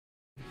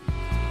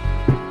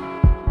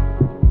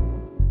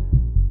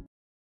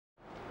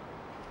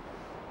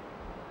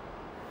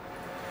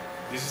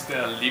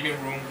the living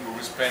room where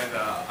we spend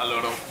a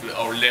lot of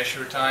our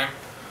leisure time.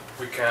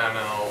 We can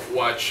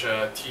watch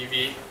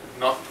TV,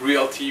 not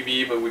real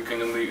TV, but we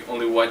can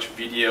only watch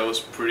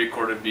videos,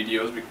 pre-recorded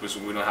videos, because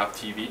we don't have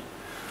TV.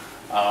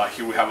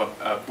 Here we have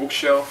a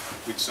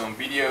bookshelf with some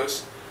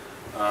videos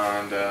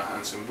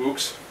and some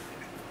books.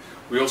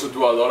 We also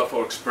do a lot of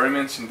our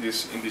experiments in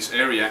this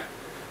area.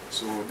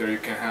 So there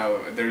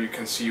you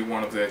can see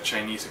one of the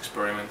Chinese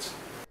experiments.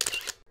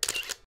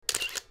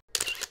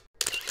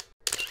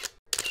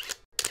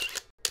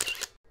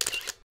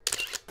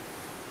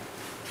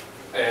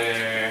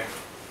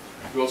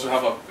 We also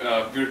have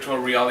a virtual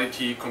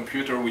reality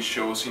computer which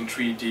shows in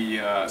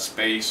 3D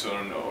space or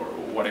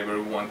whatever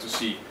we want to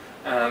see.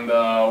 And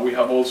we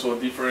have also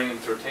different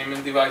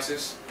entertainment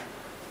devices.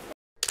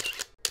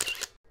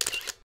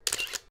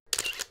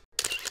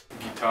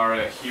 Guitar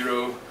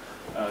Hero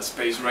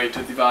space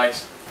rated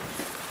device.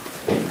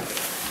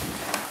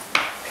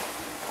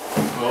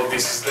 Well,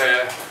 this is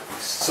the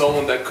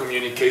zone that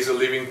communicates the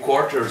living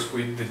quarters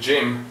with the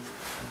gym.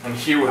 And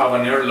here we have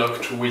an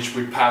airlock through which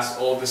we pass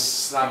all the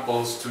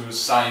samples to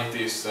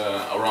scientists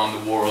around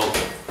the world.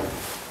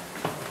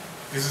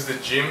 This is the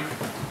gym,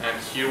 and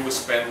here we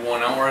spend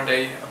 1 hour a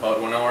day,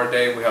 about 1 hour a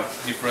day. We have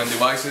different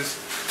devices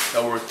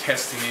that we're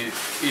testing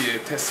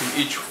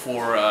each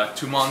for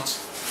 2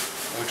 months.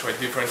 We try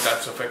different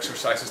types of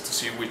exercises to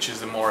see which is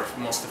the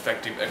most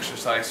effective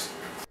exercise.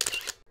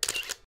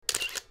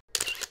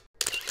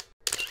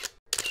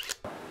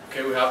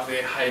 Okay, we have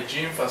the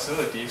hygiene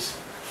facilities.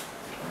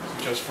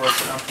 Just for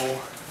example,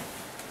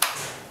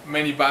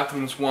 many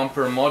bathrooms, one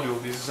per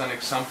module. This is an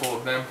example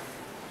of them.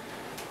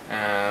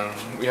 And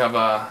we have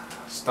a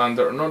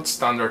standard, not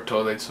standard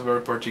toilet, it's a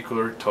very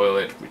particular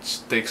toilet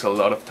which takes a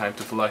lot of time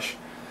to flush.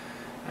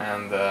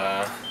 And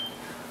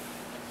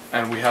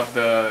we have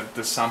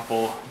the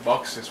sample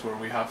boxes where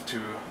we have to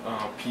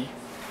pee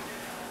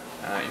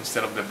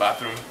instead of the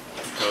bathroom,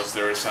 because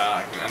there is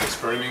an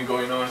experiment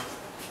going on.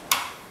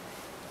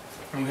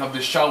 And we have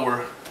the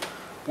shower,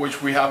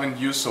 which we haven't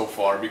used so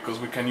far because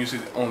we can use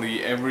it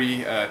only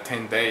every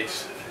 10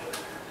 days.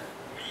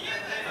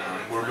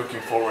 We're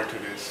looking forward to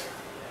this.